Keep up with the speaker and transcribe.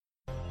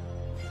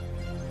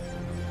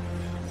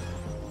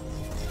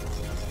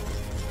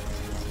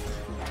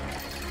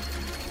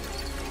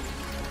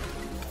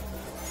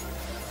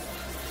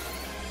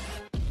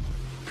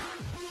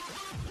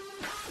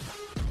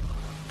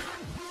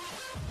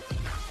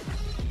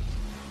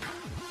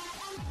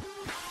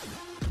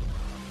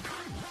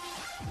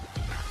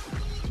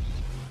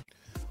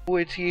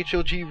Boy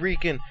THOG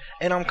Rican,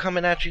 and I'm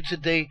coming at you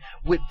today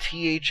with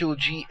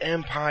THOG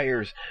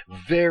Empire's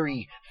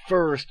very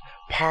first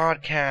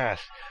podcast.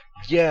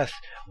 Yes,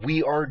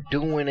 we are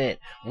doing it.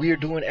 We are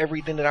doing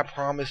everything that I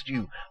promised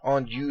you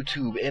on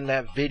YouTube in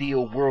that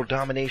video, World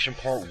Domination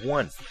Part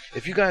 1.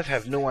 If you guys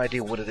have no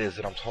idea what it is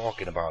that I'm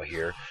talking about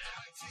here,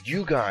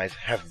 you guys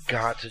have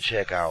got to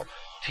check out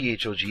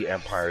THOG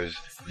Empire's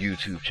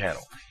YouTube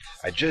channel.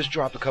 I just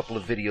dropped a couple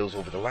of videos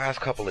over the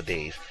last couple of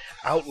days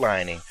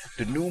outlining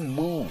the new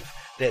move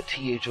that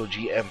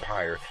THOG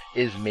Empire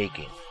is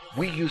making.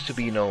 We used to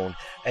be known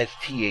as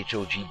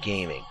THOG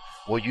Gaming.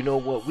 Well, you know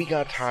what? We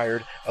got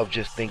tired of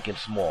just thinking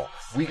small.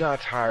 We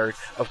got tired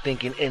of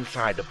thinking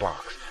inside the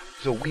box.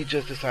 So we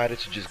just decided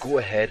to just go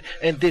ahead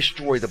and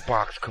destroy the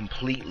box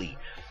completely.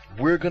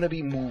 We're going to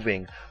be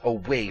moving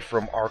away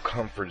from our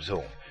comfort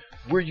zone.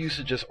 We're used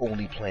to just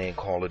only playing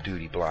Call of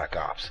Duty Black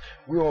Ops.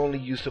 We're only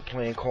used to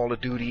playing Call of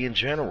Duty in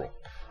general.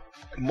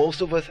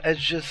 Most of us is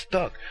just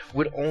stuck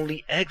with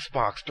only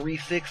Xbox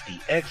 360,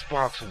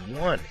 Xbox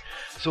One.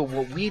 So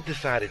what we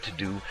decided to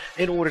do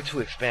in order to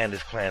expand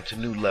this clan to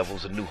new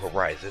levels and new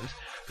horizons,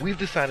 we've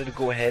decided to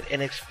go ahead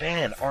and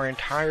expand our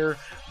entire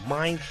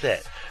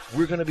mindset.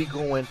 We're going to be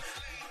going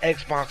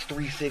Xbox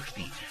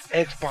 360,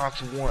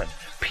 Xbox One,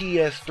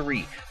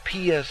 PS3,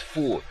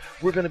 PS4.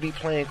 We're going to be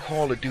playing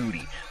Call of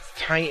Duty,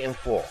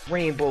 Titanfall,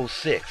 Rainbow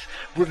Six.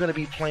 We're going to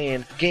be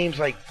playing games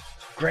like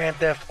Grand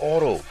Theft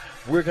Auto.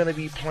 We're going to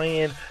be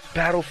playing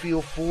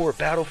Battlefield 4,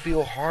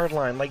 Battlefield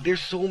Hardline. Like,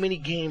 there's so many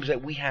games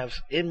that we have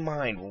in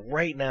mind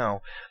right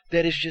now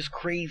that is just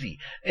crazy.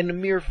 And the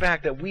mere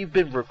fact that we've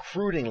been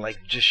recruiting like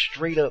just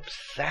straight up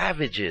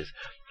savages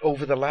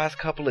over the last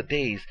couple of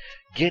days,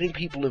 getting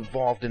people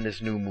involved in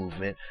this new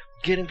movement,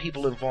 getting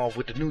people involved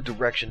with the new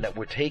direction that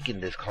we're taking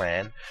this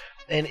clan.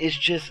 And it's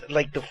just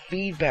like the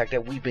feedback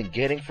that we've been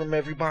getting from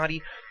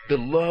everybody, the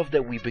love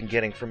that we've been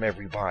getting from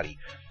everybody.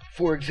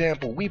 For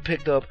example, we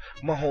picked up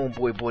my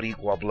homeboy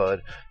Boricua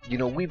Blood. You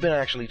know, we've been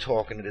actually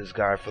talking to this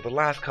guy for the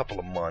last couple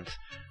of months.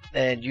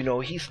 And, you know,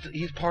 he's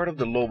part of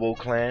the Lobo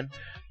clan.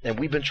 And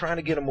we've been trying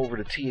to get him over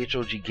to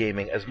THOG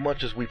Gaming as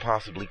much as we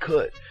possibly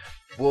could.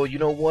 Well, you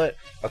know what?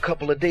 A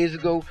couple of days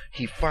ago,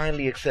 he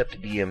finally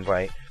accepted the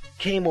invite,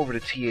 came over to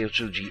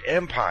THOG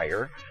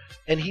Empire,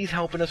 and he's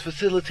helping us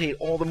facilitate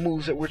all the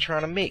moves that we're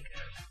trying to make.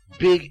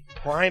 Big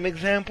prime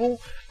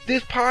example,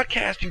 this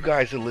podcast you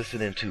guys are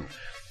listening to.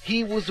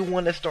 He was the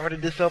one that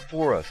started this up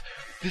for us.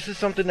 This is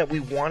something that we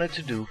wanted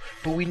to do,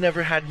 but we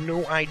never had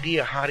no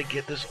idea how to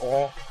get this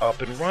all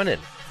up and running.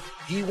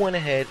 He went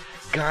ahead,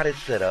 got it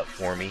set up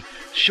for me,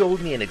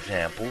 showed me an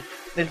example,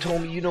 and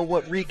told me, you know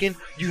what, Rican,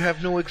 you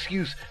have no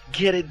excuse.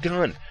 Get it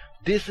done.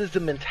 This is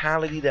the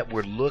mentality that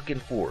we're looking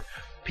for.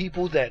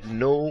 People that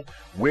know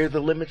where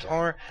the limits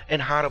are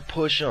and how to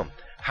push them.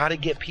 How to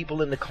get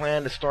people in the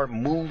clan to start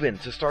moving,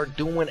 to start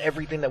doing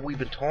everything that we've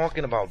been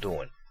talking about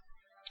doing.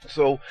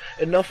 So,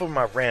 enough of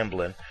my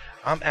rambling.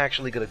 I'm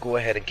actually going to go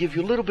ahead and give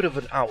you a little bit of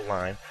an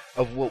outline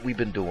of what we've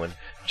been doing,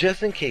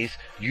 just in case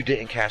you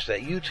didn't catch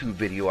that YouTube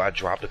video I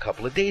dropped a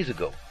couple of days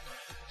ago.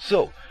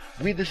 So,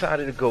 we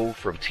decided to go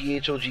from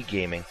THOG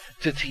Gaming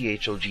to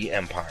THOG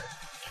Empire.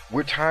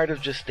 We're tired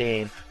of just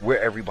staying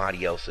where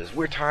everybody else is.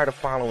 We're tired of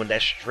following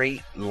that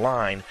straight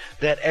line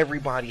that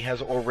everybody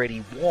has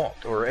already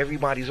walked or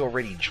everybody's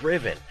already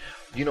driven.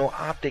 You know,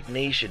 Optic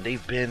Nation,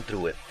 they've been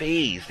through it.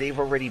 FaZe, they've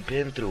already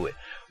been through it.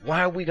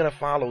 Why are we going to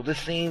follow the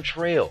same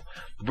trail?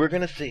 We're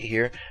going to sit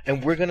here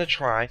and we're going to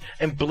try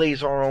and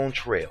blaze our own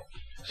trail.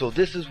 So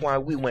this is why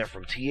we went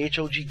from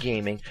THOG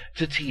Gaming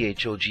to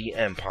THOG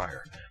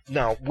Empire.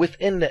 Now,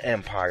 within the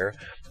Empire,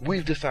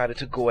 we've decided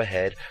to go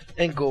ahead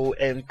and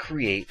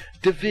create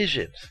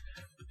divisions.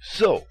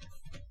 So,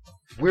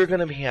 we're going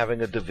to be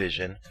having a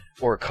division,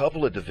 or a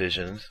couple of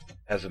divisions,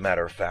 as a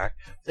matter of fact,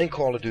 in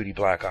Call of Duty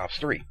Black Ops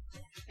 3.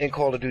 In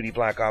Call of Duty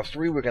Black Ops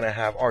 3, we're going to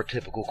have our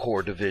typical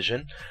core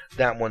division.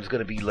 That one's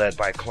going to be led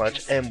by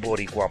Clutch and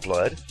Boricua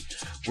Blood.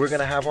 We're going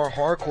to have our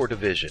hardcore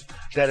division.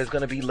 That is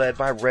going to be led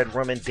by Red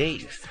Rum and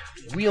Daze.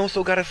 We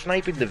also got a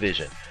sniping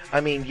division.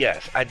 I mean,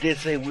 yes, I did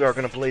say we are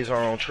going to blaze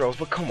our own trails,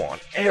 but come on,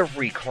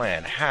 every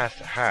clan has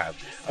to have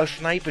a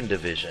sniping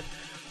division.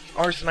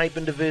 Our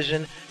sniping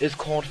division is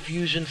called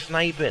Fusion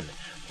Sniping.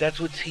 That's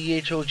with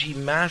THOG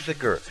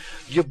Massacre.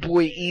 Your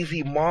boy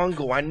Easy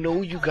Mongo. I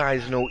know you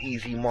guys know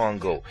Easy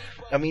Mongo.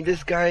 I mean,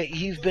 this guy,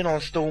 he's been on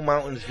Stone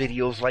Mountain's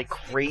videos like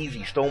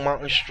crazy. Stone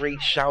Mountain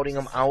straight shouting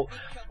him out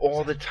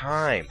all the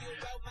time.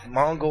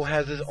 Mongo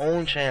has his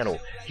own channel.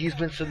 He's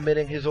been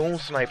submitting his own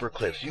sniper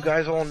clips. You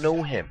guys all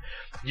know him.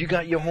 You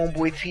got your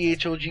homeboy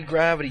THOG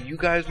Gravity. You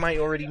guys might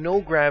already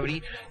know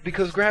Gravity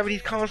because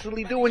Gravity's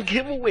constantly doing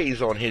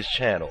giveaways on his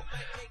channel.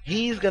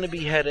 He's going to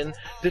be heading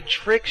the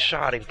trick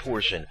shotting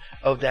portion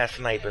of that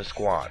sniping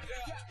squad.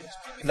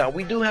 Now,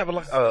 we do have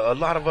a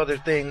lot of other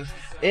things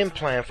in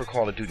plan for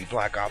Call of Duty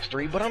Black Ops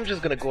 3, but I'm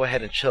just going to go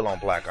ahead and chill on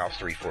Black Ops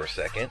 3 for a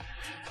second.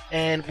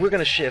 And we're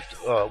going to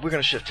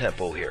shift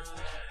tempo here.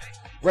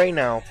 right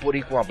now,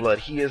 Boricua Blood,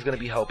 he is going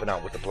to be helping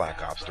out with the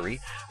Black Ops 3,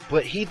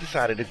 but he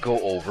decided to go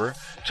over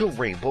to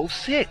Rainbow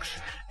Six,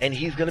 and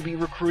he's going to be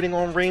recruiting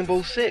on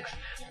Rainbow Six.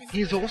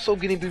 He's also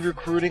going to be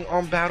recruiting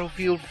on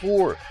Battlefield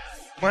 4.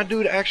 My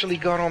dude actually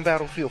got on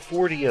Battlefield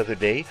 4 the other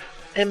day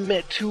and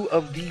met two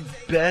of the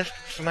best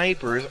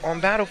snipers on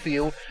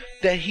Battlefield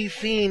that he's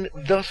seen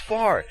thus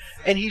far,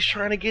 and he's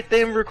trying to get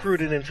them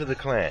recruited into the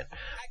clan.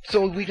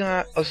 So we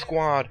got a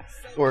squad,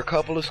 or a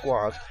couple of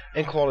squads,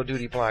 in Call of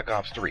Duty Black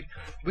Ops 3.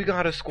 We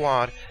got a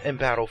squad in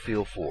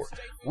Battlefield 4.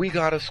 We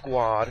got a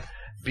squad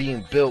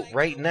being built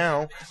right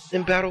now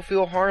in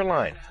Battlefield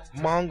Hardline.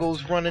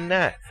 Mongo's running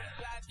that.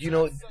 You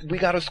know, we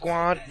got a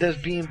squad that's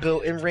being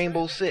built in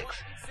Rainbow Six.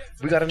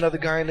 We got another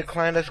guy in the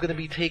clan that's going to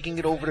be taking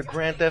it over to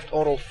Grand Theft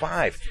Auto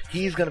 5.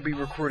 He's going to be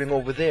recruiting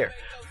over there.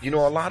 You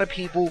know, a lot of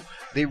people,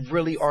 they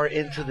really are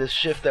into this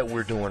shift that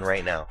we're doing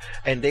right now,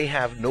 and they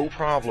have no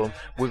problem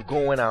with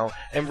going out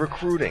and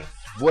recruiting.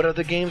 What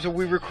other games are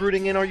we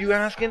recruiting in, are you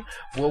asking?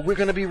 Well, we're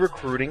going to be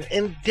recruiting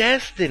in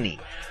Destiny.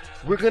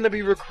 We're going to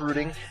be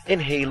recruiting in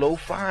Halo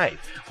 5.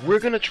 We're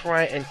going to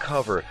try and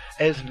cover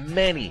as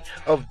many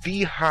of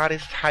the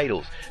hottest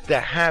titles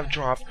that have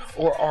dropped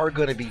or are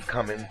going to be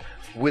coming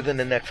within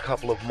the next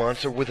couple of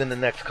months or within the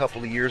next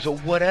couple of years, or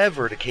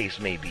whatever the case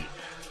may be.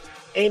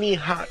 Any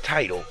hot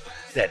title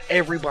that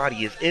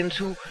everybody is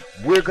into,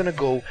 we're going to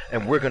go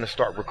and we're going to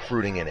start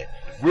recruiting in it.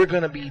 We're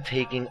going to be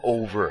taking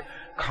over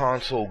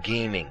console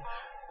gaming.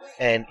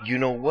 And you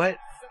know what?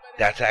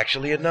 That's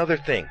actually another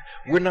thing.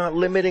 We're not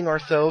limiting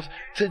ourselves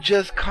to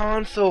just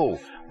console.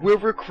 We're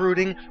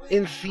recruiting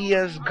in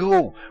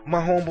CSGO.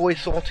 My homeboy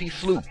Salty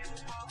Sloop.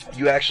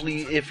 You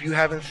actually, if you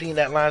haven't seen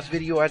that last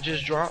video I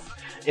just dropped,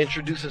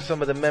 introducing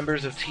some of the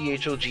members of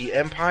THOG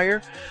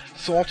Empire,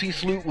 Salty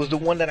Sloop was the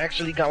one that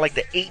actually got like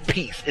the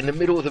 8-piece in the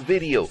middle of the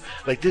video.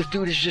 Like, this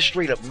dude is just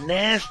straight up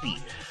nasty.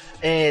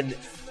 And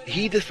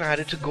he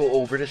decided to go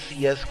over to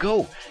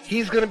CSGO.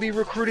 He's going to be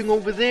recruiting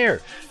over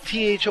there.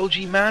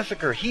 THOG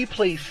Massacre, he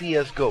plays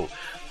CSGO.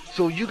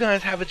 So you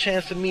guys have a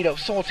chance to meet up.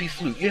 Salty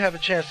Sloop, you have a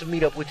chance to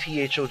meet up with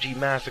THOG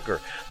Massacre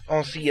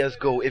on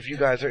CSGO if you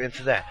guys are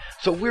into that.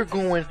 So we're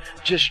going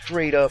just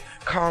straight up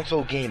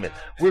console gaming.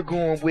 We're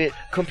going with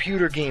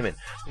computer gaming.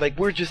 Like,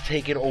 we're just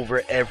taking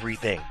over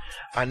everything.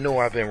 I know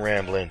I've been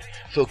rambling,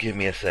 so give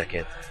me a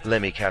second.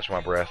 Let me catch my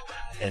breath.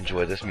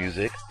 Enjoy this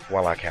music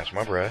while I catch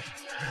my breath.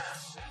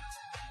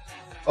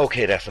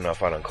 Okay, that's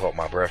enough. I done caught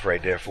my breath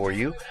right there for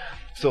you.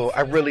 So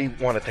I really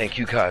want to thank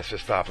you guys for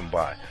stopping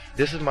by.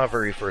 This is my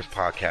very first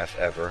podcast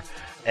ever,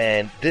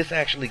 and this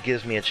actually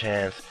gives me a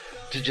chance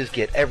to just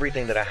get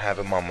everything that I have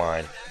in my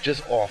mind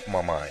just off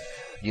my mind.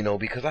 You know,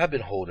 because I've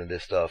been holding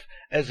this stuff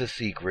as a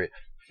secret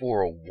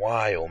for a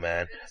while,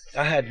 man.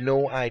 I had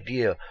no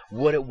idea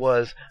what it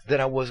was that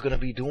I was going to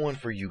be doing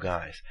for you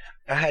guys.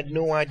 I had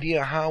no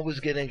idea how I was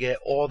going to get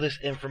all this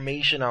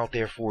information out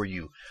there for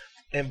you.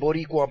 And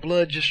Boricua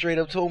Blood just straight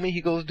up told me,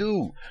 he goes,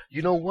 dude,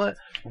 you know what?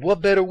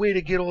 What better way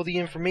to get all the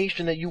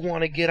information that you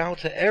want to get out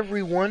to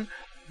everyone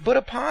but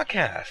a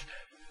podcast?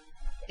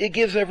 It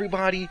gives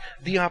everybody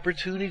the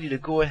opportunity to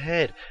go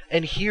ahead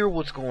and hear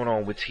what's going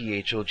on with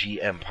THOG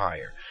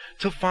Empire,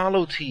 to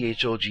follow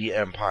THOG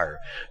Empire.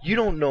 You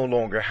don't no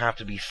longer have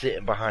to be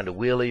sitting behind the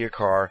wheel of your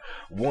car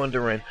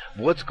wondering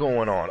what's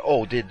going on.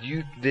 Oh, did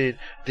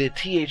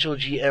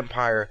THOG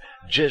Empire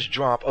just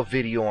drop a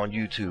video on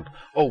YouTube?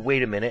 Oh,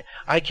 wait a minute,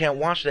 I can't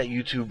watch that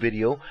YouTube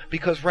video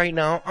because right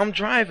now I'm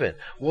driving.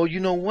 Well, you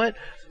know what?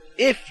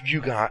 If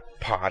you got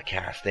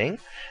podcasting,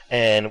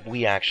 and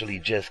we actually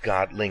just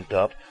got linked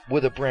up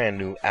with a brand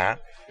new app,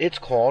 it's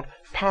called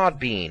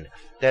Podbean.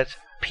 That's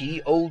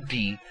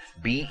Podbean.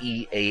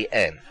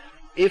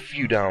 If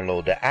you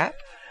download the app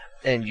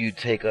and you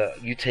take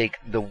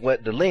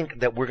the link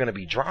that we're going to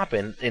be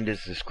dropping in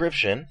this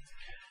description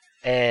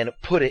and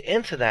put it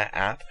into that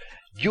app,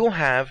 you'll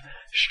have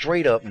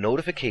straight up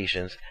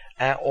notifications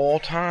at all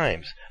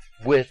times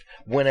with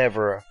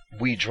whenever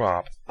we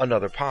drop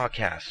another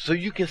podcast, so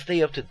you can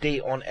stay up to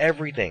date on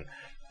everything.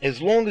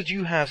 As long as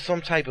you have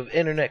some type of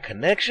internet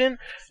connection,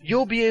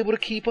 you'll be able to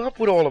keep up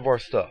with all of our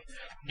stuff.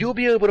 You'll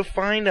be able to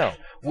find out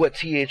what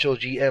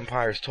THOG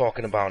Empire is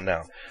talking about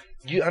now.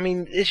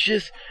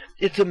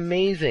 It's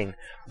amazing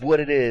what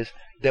it is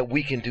that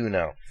we can do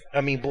now.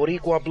 I mean,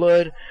 Boricua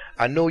Blood,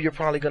 I know you're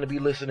probably going to be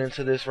listening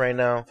to this right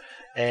now,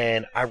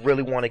 and I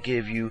really want to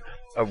give you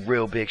a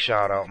real big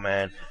shout out,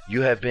 man.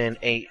 You have been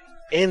an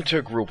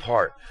integral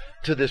part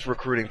to this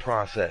recruiting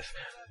process.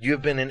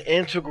 You've been an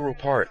integral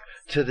part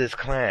to this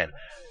clan.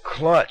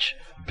 Clutch,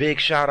 big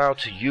shout out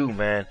to you,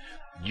 man.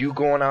 You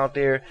going out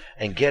there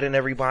and getting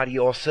everybody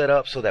all set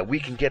up so that we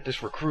can get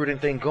this recruiting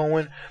thing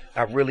going,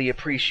 I really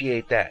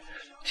appreciate that.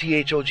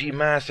 THOG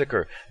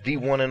Massacre, the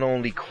one and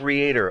only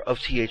creator of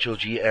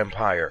THOG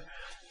Empire,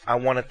 I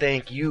want to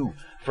thank you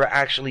for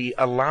actually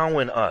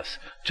allowing us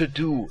to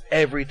do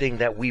everything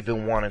that we've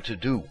been wanting to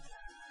do.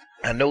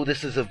 I know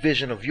this is a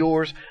vision of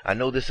yours. I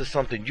know this is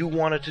something you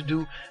wanted to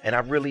do, and I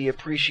really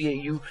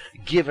appreciate you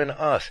giving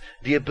us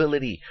the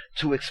ability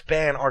to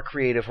expand our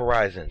creative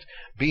horizons,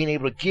 being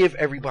able to give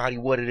everybody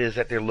what it is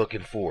that they're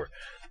looking for.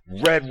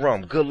 Red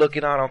Rum, good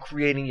looking out on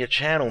creating your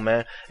channel,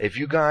 man. If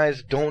you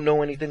guys don't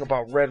know anything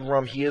about Red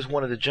Rum, he is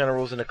one of the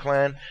generals in the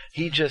clan.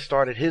 He just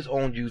started his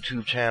own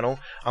YouTube channel.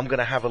 I'm going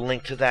to have a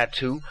link to that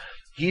too.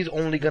 He's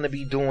only going to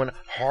be doing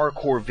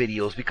hardcore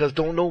videos because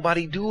don't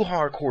nobody do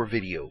hardcore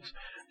videos.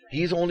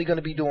 He's only going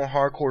to be doing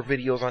hardcore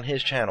videos on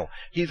his channel.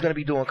 He's going to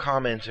be doing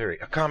commentary.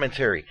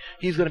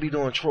 He's going to be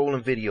doing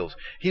trolling videos.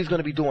 He's going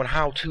to be doing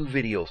how-to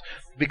videos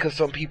because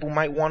some people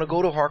might want to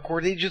go to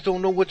hardcore. They just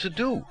don't know what to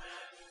do.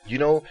 You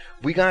know,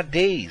 we got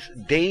Daze.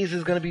 Daze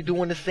is going to be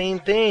doing the same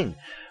thing.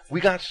 We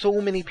got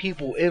so many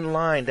people in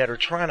line that are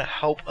trying to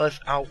help us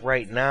out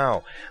right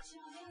now.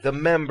 The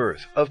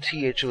members of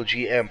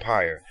THOG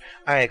Empire,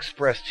 I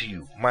express to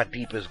you my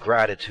deepest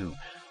gratitude.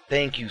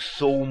 Thank you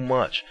so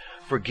much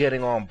for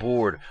getting on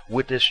board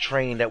with this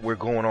train that we're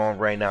going on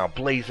right now,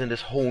 blazing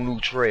this whole new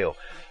trail.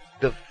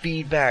 The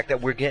feedback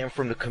that we're getting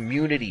from the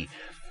community,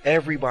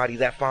 everybody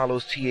that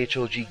follows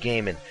THOG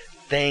Gaming,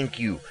 thank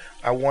you.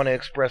 I want to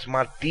express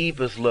my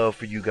deepest love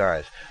for you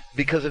guys,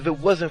 because if it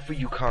wasn't for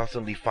you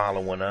constantly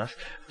following us,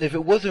 if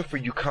it wasn't for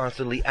you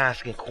constantly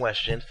asking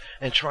questions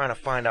and trying to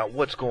find out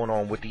what's going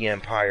on with the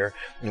Empire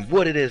and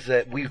what it is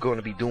that we're going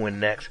to be doing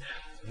next,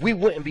 we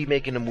wouldn't be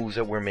making the moves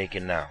that we're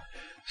making now.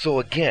 So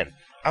again,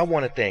 I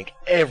want to thank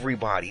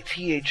everybody,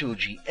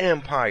 THOG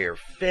Empire,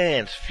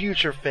 fans,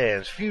 future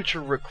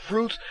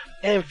recruits,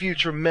 and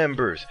future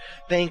members.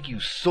 Thank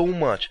you so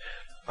much.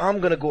 I'm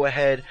going to go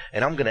ahead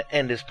and I'm going to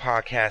end this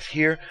podcast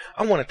here.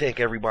 I want to thank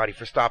everybody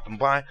for stopping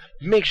by.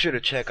 Make sure to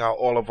check out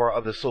all of our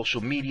other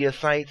social media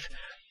sites.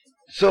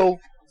 So,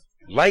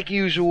 like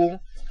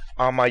usual,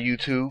 on my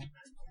YouTube,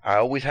 I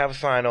always have a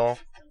sign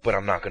off, but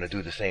I'm not going to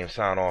do the same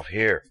sign off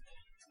here.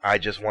 I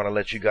just want to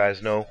let you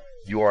guys know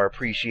you are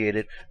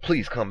appreciated.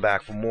 Please come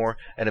back for more.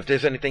 And if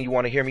there's anything you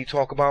want to hear me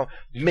talk about,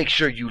 make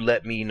sure you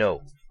let me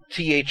know.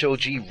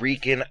 THOG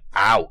Rican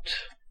out.